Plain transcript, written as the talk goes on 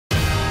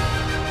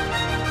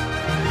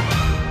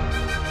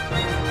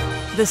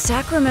The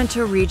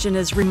Sacramento region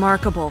is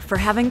remarkable for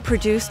having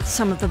produced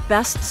some of the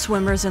best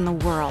swimmers in the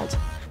world.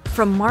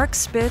 From Mark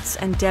Spitz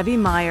and Debbie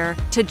Meyer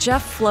to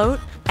Jeff Float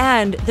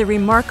and the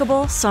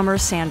remarkable Summer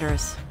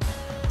Sanders.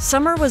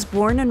 Summer was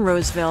born in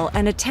Roseville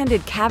and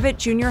attended Cabot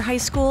Junior High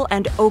School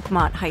and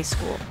Oakmont High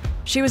School.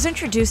 She was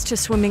introduced to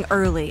swimming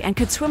early and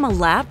could swim a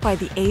lap by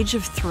the age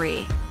of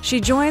 3.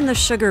 She joined the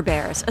Sugar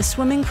Bears, a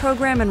swimming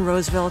program in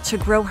Roseville, to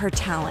grow her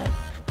talent.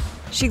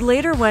 She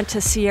later went to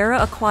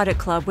Sierra Aquatic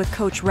Club with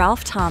Coach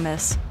Ralph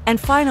Thomas, and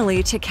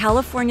finally to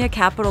California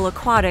Capital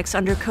Aquatics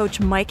under Coach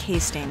Mike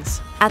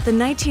Hastings. At the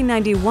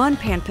 1991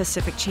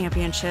 Pan-Pacific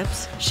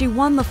Championships, she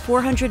won the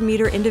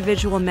 400-meter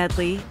individual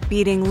medley,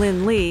 beating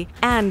Lynn Lee,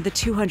 and the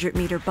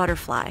 200-meter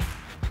butterfly.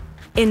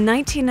 In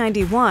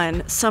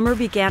 1991, Summer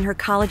began her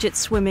collegiate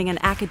swimming and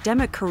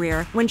academic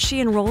career when she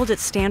enrolled at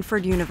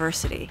Stanford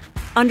University.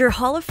 Under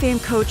Hall of Fame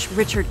coach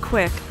Richard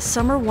Quick,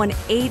 Summer won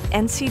 8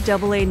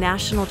 NCAA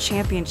national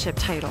championship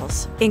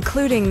titles,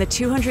 including the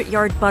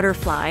 200-yard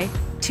butterfly,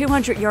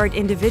 200-yard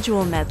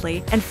individual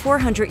medley, and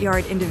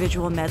 400-yard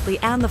individual medley,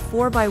 and the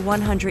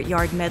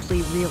 4x100-yard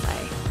medley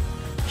relay.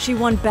 She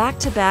won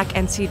back-to-back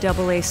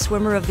NCAA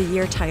Swimmer of the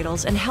Year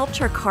titles and helped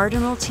her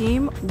Cardinal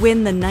team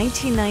win the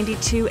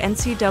 1992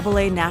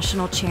 NCAA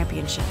National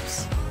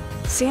Championships.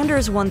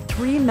 Sanders won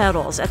 3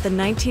 medals at the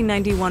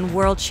 1991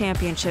 World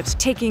Championships,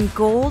 taking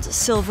gold,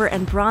 silver,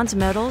 and bronze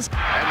medals.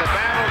 And the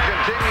battle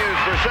continues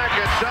for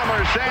second.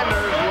 Summer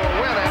Sanders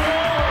will win it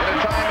in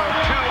a time of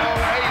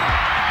 2:08.86.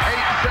 And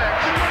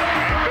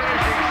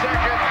finishing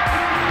second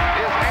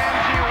is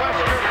Angie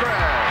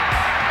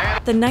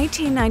Westercraft. At the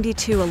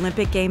 1992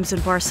 Olympic Games in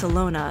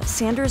Barcelona,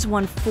 Sanders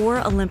won 4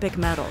 Olympic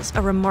medals,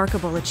 a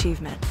remarkable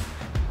achievement.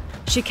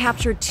 She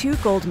captured 2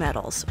 gold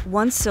medals,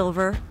 1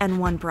 silver and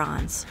 1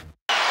 bronze.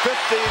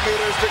 15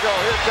 meters to go.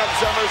 Here comes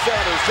Summer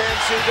Sanders. Can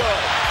she do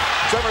it?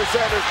 Summer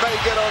Sanders may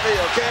get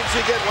O'Neal. Can she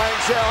get Wang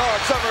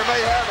Xiaohong? Summer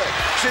may have it.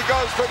 She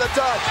goes for the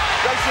touch.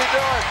 Does she do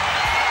it?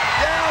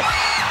 Yes!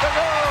 The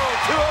goal!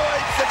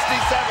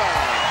 2:08.67.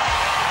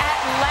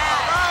 At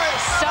last,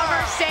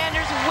 Summer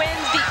Sanders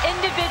wins the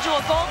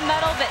individual gold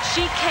medal that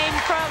she came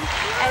from,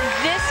 and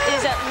this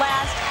is at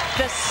last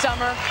the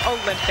Summer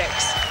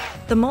Olympics.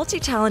 The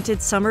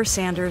multi-talented Summer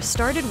Sanders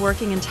started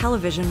working in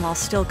television while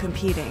still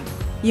competing.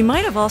 You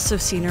might have also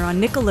seen her on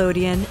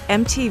Nickelodeon,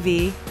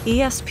 MTV,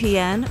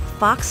 ESPN,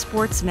 Fox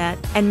Sports Net,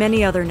 and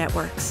many other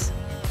networks.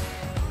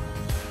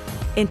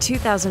 In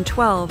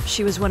 2012,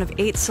 she was one of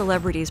 8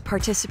 celebrities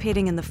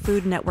participating in the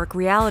Food Network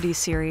reality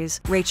series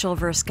Rachel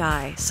vs.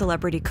 Guy: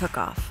 Celebrity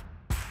Cook-Off.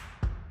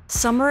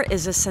 Summer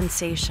is a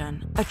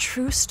sensation, a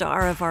true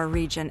star of our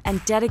region,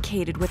 and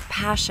dedicated with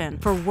passion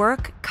for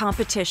work,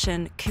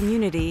 competition,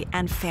 community,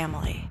 and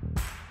family.